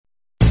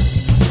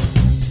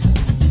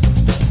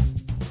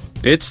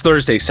It's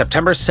Thursday,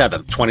 September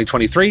 7th,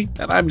 2023,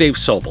 and I'm Dave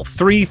Sobel.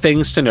 3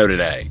 things to know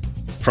today.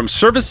 From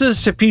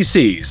services to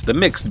PCs, the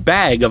mixed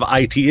bag of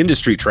IT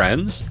industry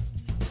trends,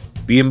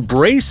 the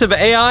embrace of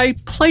AI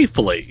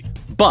playfully,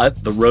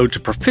 but the road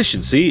to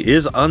proficiency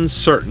is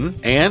uncertain,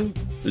 and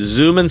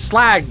Zoom and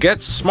Slack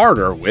get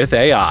smarter with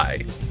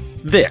AI.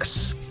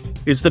 This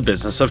is the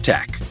business of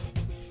tech.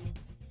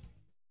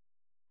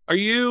 Are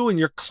you and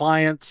your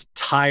clients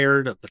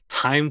tired of the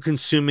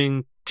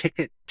time-consuming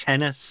ticket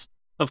tennis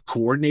of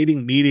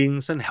coordinating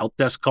meetings and help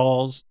desk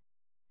calls?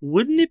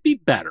 Wouldn't it be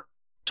better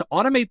to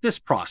automate this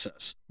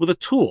process with a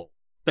tool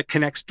that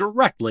connects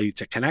directly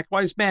to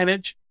ConnectWise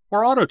Manage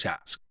or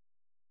Autotask?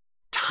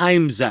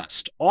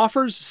 TimeZest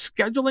offers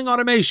scheduling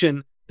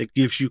automation that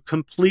gives you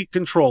complete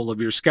control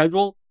of your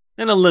schedule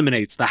and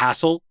eliminates the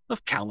hassle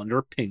of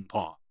calendar ping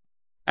pong.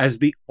 As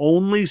the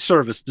only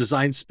service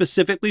designed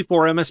specifically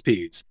for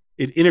MSPs,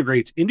 it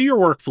integrates into your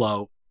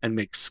workflow and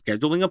makes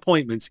scheduling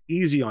appointments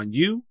easy on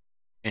you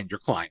and your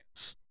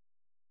clients.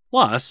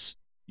 Plus,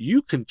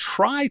 you can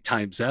try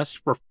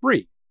TimeZest for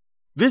free.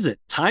 Visit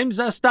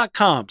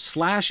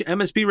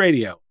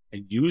timezest.com/MSPradio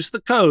and use the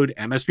code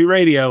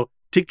MSPradio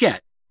to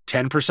get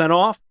 10%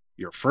 off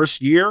your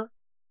first year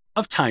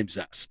of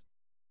TimeZest.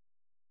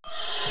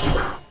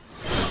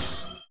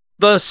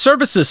 The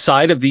services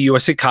side of the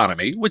U.S.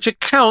 economy, which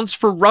accounts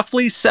for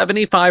roughly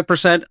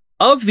 75%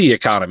 of the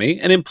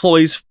economy and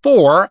employs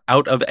 4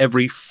 out of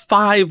every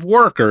 5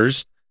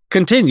 workers,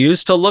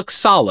 continues to look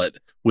solid,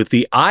 with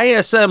the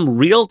ISM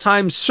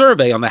real-time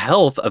survey on the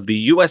health of the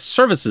U.S.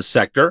 services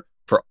sector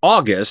for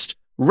August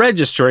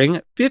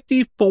registering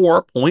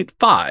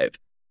 54.5,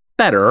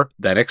 better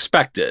than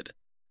expected.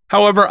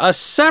 However, a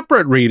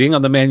separate reading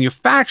on the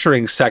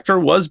manufacturing sector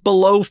was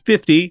below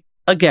 50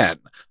 again,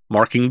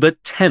 marking the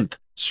 10th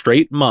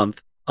straight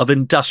month of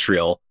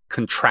industrial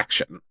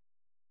contraction.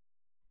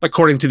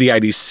 According to the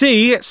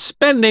IDC,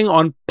 spending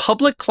on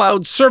public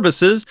cloud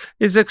services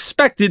is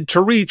expected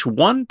to reach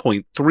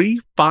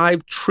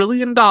 $1.35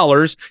 trillion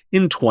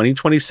in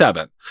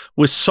 2027,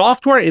 with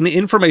software and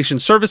information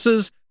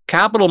services,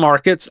 capital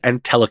markets,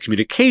 and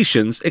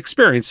telecommunications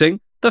experiencing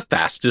the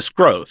fastest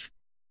growth.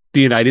 The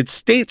United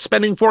States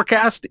spending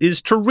forecast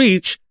is to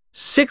reach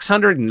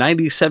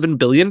 $697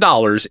 billion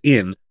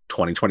in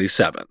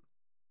 2027.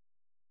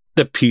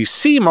 The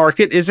PC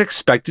market is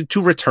expected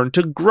to return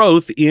to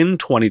growth in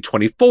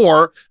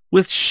 2024,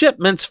 with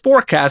shipments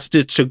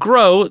forecasted to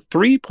grow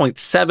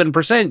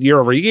 3.7%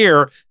 year over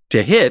year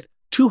to hit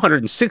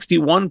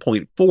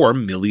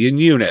 261.4 million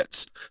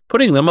units,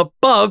 putting them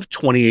above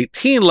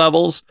 2018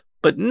 levels,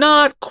 but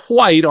not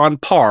quite on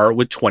par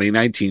with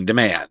 2019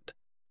 demand.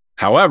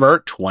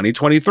 However,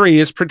 2023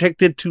 is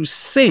predicted to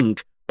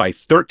sink by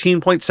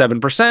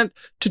 13.7%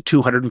 to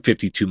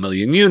 252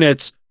 million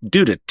units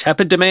due to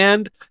tepid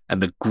demand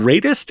and the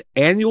greatest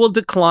annual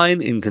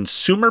decline in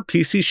consumer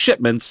PC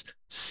shipments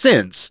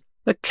since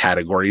the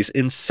category's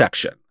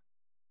inception.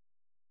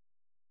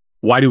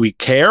 Why do we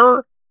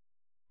care?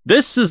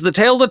 This is the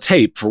tail of the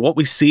tape for what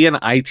we see in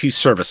IT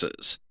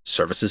services.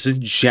 Services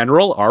in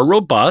general are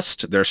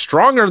robust. They're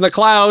stronger in the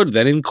cloud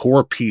than in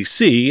core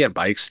PC and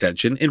by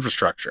extension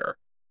infrastructure.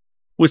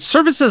 With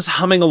services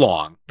humming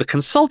along, the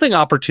consulting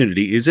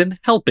opportunity is in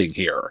helping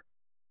here.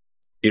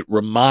 It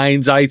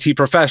reminds IT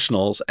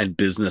professionals and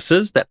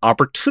businesses that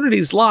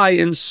opportunities lie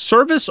in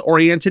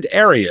service-oriented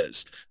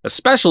areas,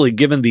 especially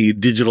given the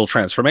digital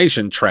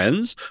transformation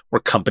trends where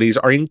companies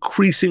are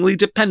increasingly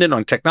dependent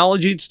on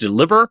technology to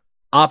deliver,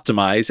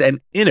 optimize,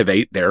 and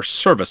innovate their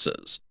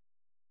services.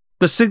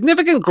 The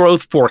significant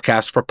growth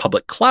forecast for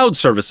public cloud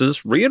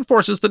services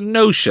reinforces the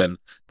notion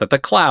that the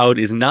cloud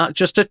is not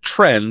just a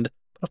trend,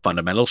 but a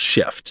fundamental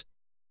shift.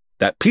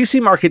 That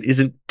PC market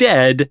isn't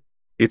dead,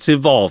 it's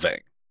evolving.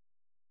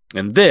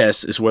 And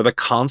this is where the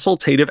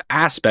consultative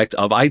aspect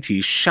of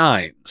IT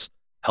shines,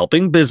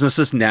 helping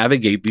businesses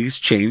navigate these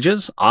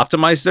changes,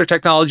 optimize their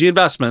technology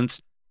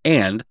investments,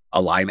 and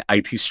align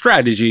IT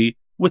strategy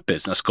with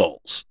business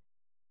goals.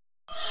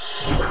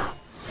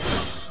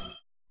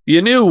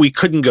 You knew we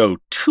couldn't go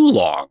too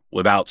long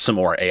without some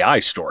more AI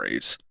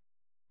stories.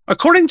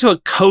 According to a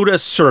CODA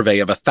survey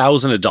of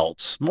 1,000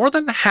 adults, more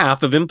than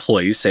half of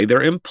employees say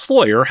their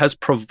employer has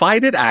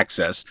provided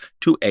access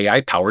to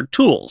AI-powered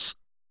tools.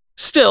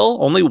 Still,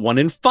 only 1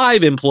 in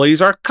 5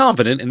 employees are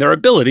confident in their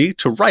ability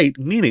to write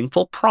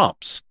meaningful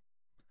prompts.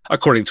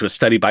 According to a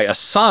study by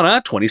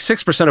Asana,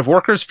 26% of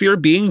workers fear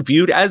being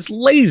viewed as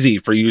lazy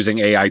for using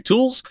AI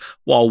tools,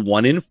 while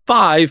 1 in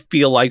 5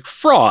 feel like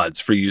frauds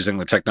for using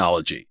the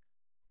technology.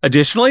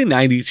 Additionally,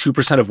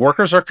 92% of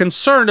workers are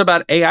concerned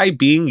about AI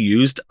being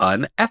used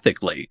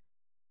unethically.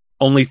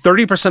 Only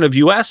 30% of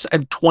US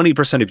and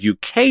 20% of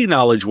UK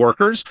knowledge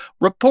workers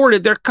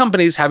reported their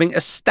companies having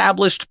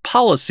established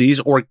policies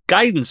or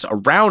guidance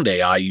around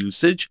AI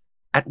usage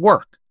at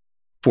work.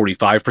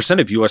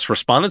 45% of US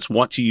respondents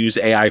want to use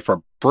AI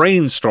for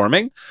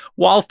brainstorming,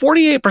 while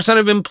 48%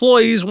 of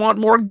employees want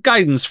more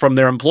guidance from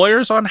their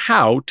employers on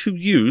how to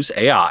use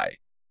AI.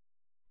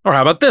 Or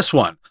how about this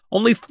one?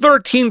 Only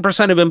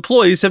 13% of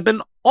employees have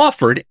been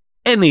offered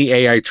any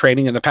AI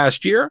training in the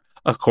past year,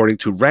 according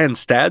to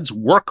Randstad's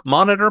Work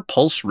Monitor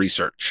Pulse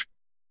research.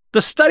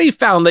 The study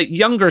found that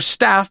younger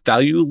staff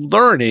value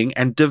learning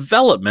and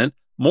development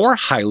more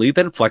highly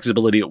than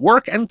flexibility at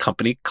work and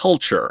company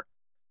culture.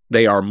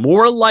 They are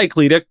more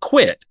likely to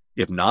quit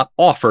if not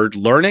offered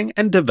learning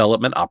and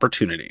development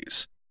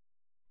opportunities.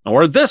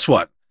 Or this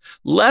one.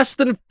 Less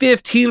than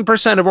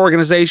 15% of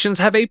organizations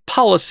have a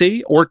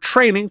policy or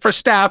training for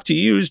staff to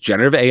use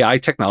generative AI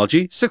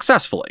technology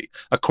successfully,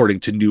 according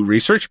to new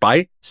research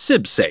by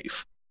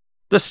SibSafe.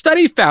 The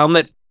study found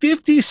that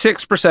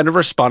 56% of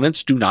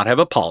respondents do not have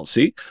a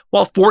policy,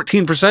 while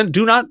 14%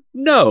 do not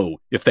know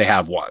if they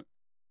have one.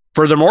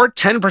 Furthermore,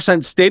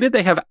 10% stated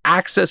they have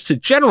access to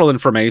general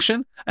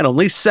information, and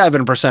only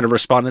 7% of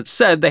respondents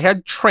said they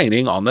had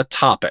training on the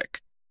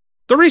topic.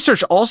 The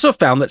research also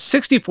found that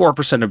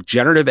 64% of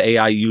generative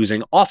AI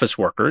using office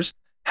workers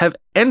have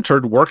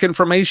entered work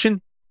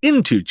information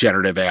into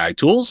generative AI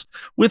tools,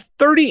 with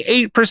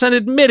 38%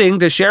 admitting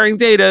to sharing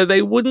data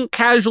they wouldn't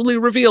casually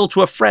reveal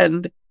to a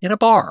friend in a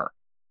bar.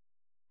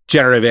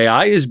 Generative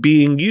AI is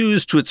being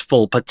used to its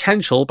full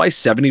potential by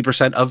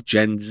 70% of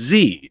Gen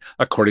Z,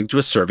 according to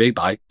a survey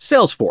by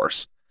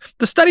Salesforce.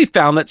 The study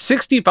found that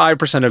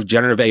 65% of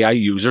generative AI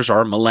users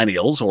are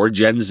millennials or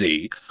Gen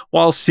Z,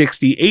 while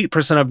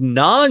 68% of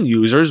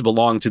non-users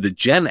belong to the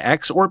Gen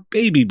X or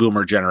baby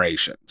boomer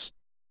generations.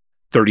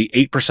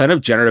 38%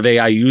 of generative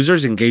AI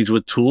users engage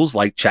with tools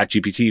like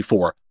ChatGPT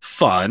for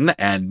fun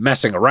and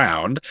messing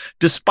around,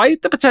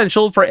 despite the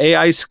potential for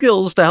AI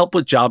skills to help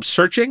with job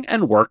searching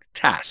and work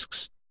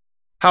tasks.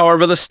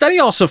 However, the study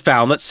also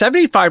found that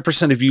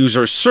 75% of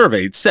users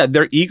surveyed said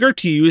they're eager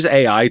to use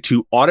AI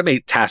to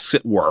automate tasks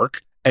at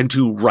work and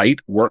to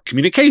write work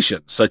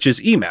communications, such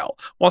as email,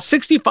 while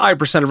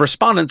 65% of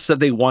respondents said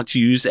they want to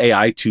use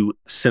AI to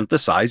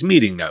synthesize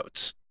meeting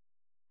notes.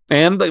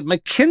 And the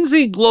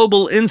McKinsey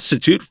Global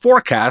Institute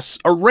forecasts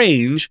a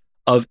range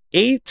of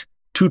 8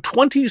 to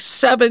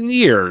 27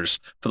 years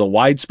for the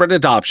widespread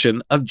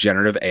adoption of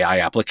generative AI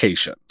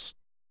applications.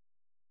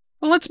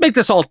 Well, let's make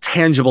this all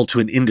tangible to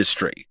an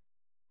industry.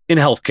 In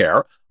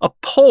healthcare, a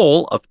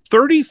poll of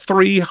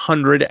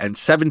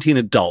 3,317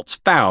 adults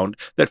found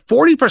that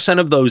 40%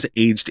 of those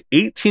aged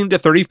 18 to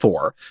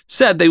 34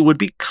 said they would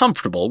be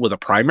comfortable with a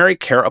primary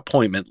care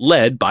appointment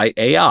led by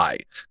AI,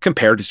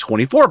 compared to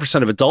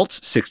 24% of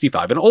adults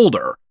 65 and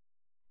older.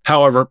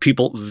 However,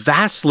 people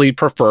vastly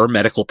prefer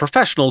medical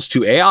professionals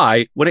to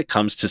AI when it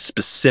comes to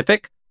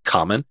specific,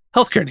 common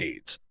healthcare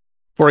needs.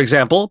 For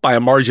example, by a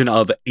margin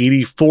of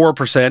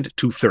 84%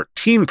 to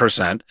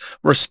 13%,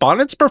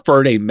 respondents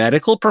preferred a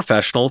medical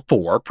professional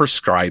for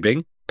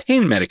prescribing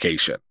pain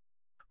medication.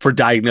 For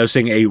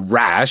diagnosing a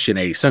rash in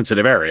a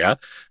sensitive area,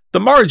 the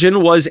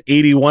margin was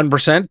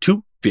 81%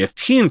 to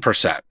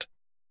 15%.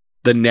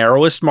 The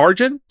narrowest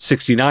margin,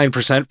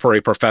 69% for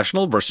a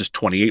professional versus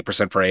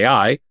 28% for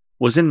AI,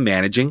 was in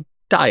managing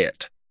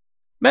diet.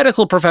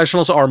 Medical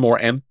professionals are more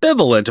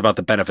ambivalent about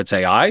the benefits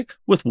AI,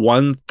 with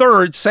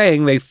 1/3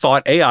 saying they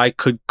thought AI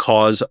could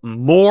cause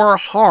more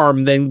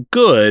harm than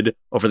good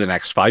over the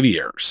next 5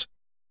 years.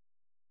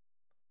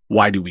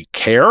 Why do we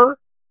care?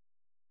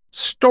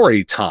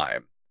 Story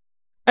time.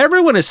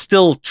 Everyone is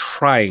still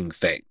trying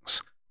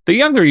things. The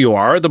younger you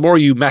are, the more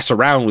you mess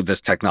around with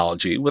this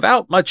technology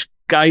without much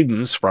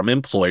guidance from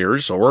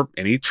employers or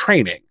any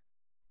training.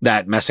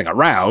 That messing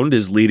around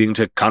is leading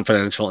to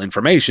confidential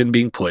information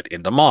being put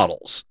into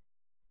models.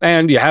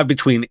 And you have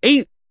between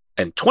 8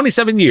 and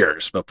 27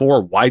 years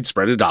before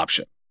widespread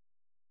adoption.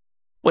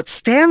 What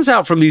stands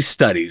out from these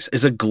studies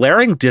is a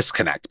glaring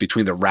disconnect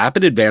between the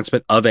rapid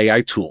advancement of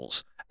AI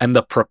tools and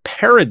the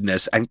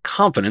preparedness and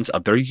confidence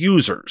of their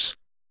users.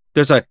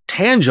 There's a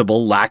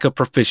tangible lack of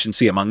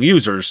proficiency among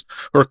users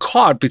who are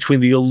caught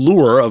between the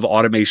allure of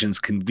automation's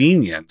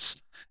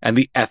convenience and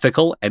the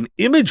ethical and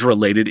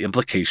image-related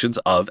implications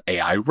of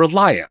AI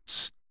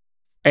reliance.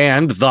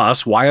 And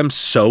thus, why I'm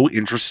so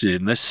interested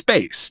in this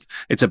space.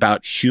 It's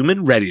about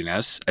human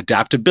readiness,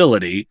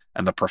 adaptability,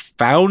 and the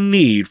profound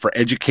need for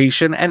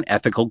education and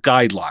ethical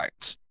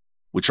guidelines,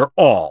 which are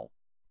all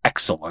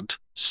excellent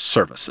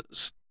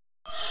services.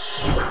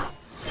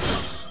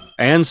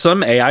 And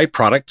some AI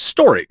product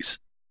stories.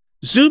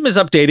 Zoom is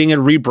updating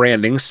and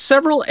rebranding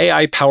several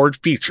AI-powered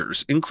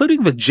features,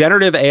 including the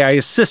generative AI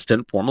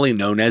assistant formerly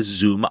known as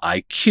Zoom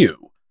IQ.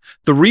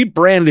 The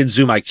rebranded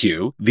Zoom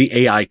IQ, the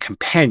AI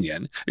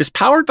companion, is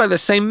powered by the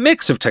same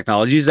mix of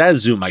technologies as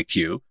Zoom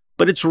IQ,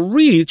 but its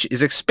reach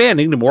is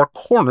expanding to more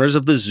corners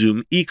of the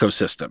Zoom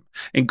ecosystem,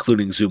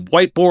 including Zoom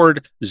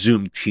Whiteboard,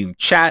 Zoom Team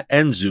Chat,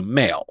 and Zoom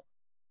Mail.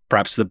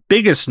 Perhaps the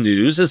biggest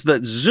news is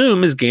that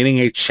Zoom is gaining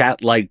a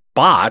chat-like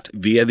bot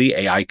via the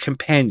AI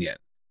companion.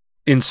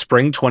 In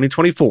spring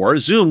 2024,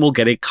 Zoom will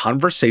get a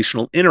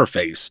conversational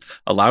interface,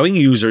 allowing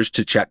users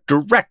to chat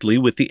directly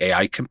with the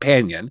AI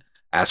companion,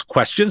 ask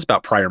questions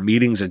about prior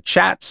meetings and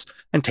chats,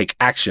 and take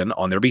action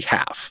on their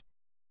behalf.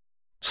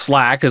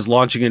 Slack is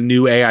launching a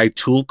new AI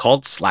tool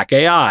called Slack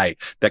AI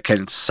that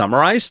can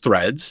summarize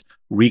threads,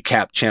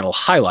 recap channel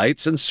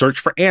highlights, and search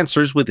for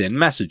answers within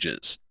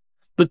messages.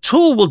 The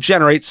tool will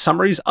generate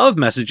summaries of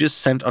messages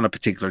sent on a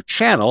particular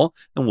channel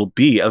and will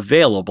be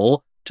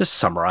available to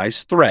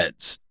summarize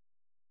threads.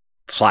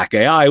 Slack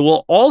AI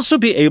will also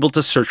be able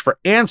to search for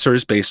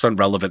answers based on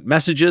relevant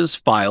messages,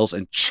 files,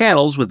 and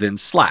channels within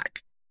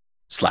Slack.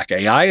 Slack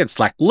AI and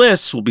Slack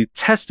lists will be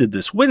tested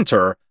this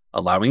winter,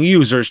 allowing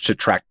users to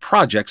track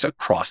projects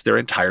across their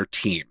entire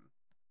team.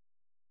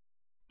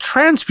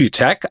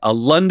 Transputech, a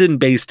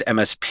London-based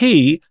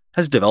MSP,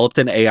 has developed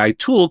an AI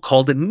tool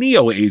called a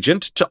Neo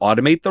Agent to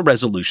automate the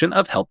resolution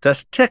of help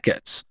desk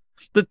tickets.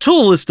 The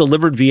tool is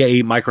delivered via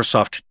a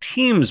Microsoft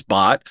Teams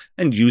bot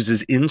and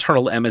uses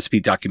internal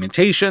MSP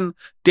documentation,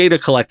 data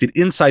collected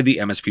inside the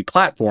MSP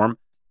platform,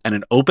 and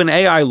an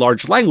OpenAI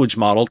large language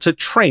model to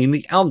train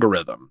the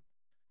algorithm.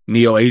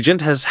 Neo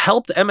Agent has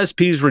helped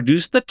MSPs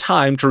reduce the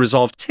time to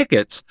resolve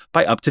tickets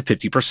by up to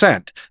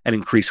 50% and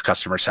increase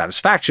customer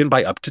satisfaction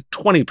by up to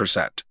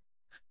 20%.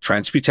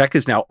 Transputech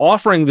is now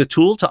offering the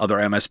tool to other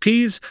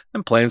MSPs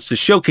and plans to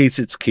showcase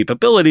its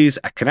capabilities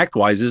at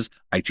ConnectWise's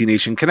IT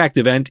Nation Connect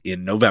event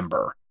in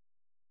November.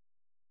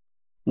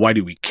 Why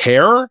do we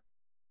care?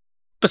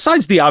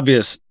 Besides the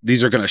obvious,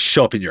 these are going to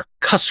show up in your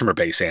customer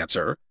base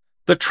answer,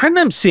 the trend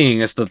I'm seeing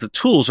is that the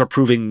tools are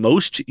proving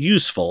most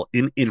useful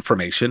in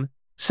information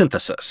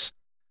synthesis,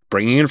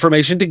 bringing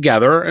information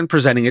together and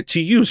presenting it to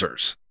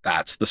users.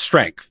 That's the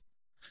strength.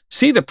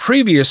 See the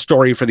previous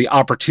story for the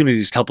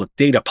opportunities to help with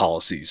data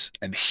policies,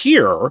 and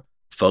here,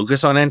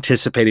 focus on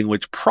anticipating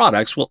which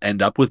products will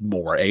end up with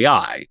more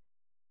AI.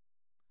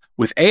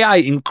 With AI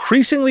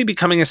increasingly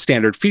becoming a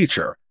standard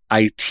feature,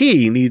 IT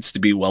needs to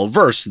be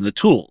well-versed in the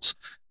tools,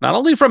 not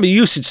only from a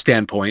usage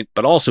standpoint,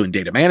 but also in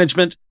data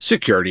management,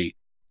 security,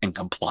 and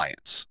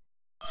compliance.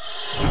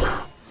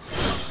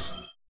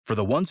 For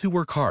the ones who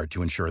work hard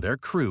to ensure their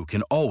crew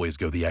can always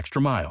go the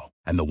extra mile,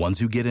 and the ones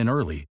who get in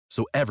early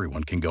so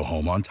everyone can go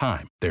home on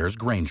time, there's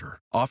Grainger,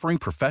 offering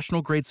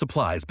professional-grade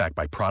supplies backed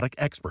by product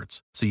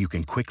experts so you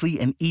can quickly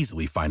and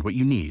easily find what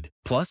you need.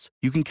 Plus,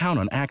 you can count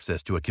on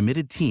access to a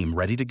committed team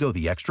ready to go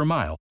the extra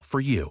mile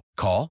for you.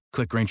 Call,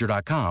 click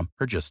Grainger.com,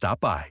 or just stop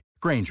by.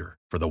 Grainger,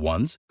 for the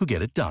ones who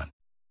get it done.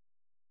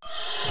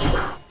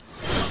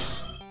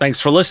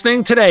 Thanks for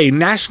listening. Today,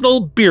 National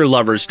Beer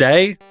Lovers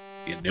Day.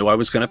 You knew I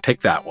was going to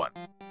pick that one.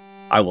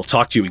 I will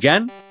talk to you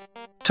again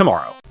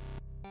tomorrow.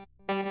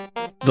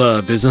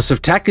 The Business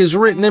of Tech is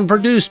written and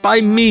produced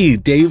by me,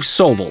 Dave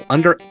Sobel,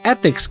 under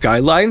ethics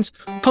guidelines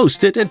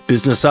posted at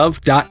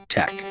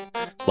businessof.tech.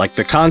 Like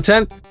the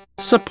content?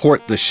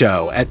 Support the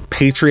show at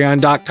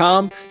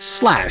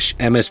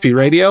patreon.com/MSP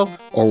Radio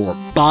or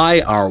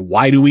buy our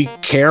Why Do We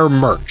Care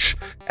merch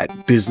at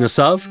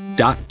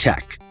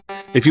businessof.tech.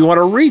 If you want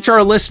to reach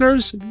our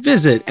listeners,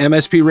 visit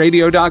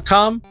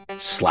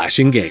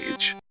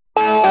mspradio.com/engage.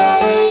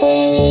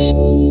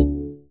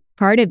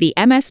 Part of the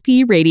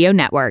MSP Radio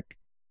Network.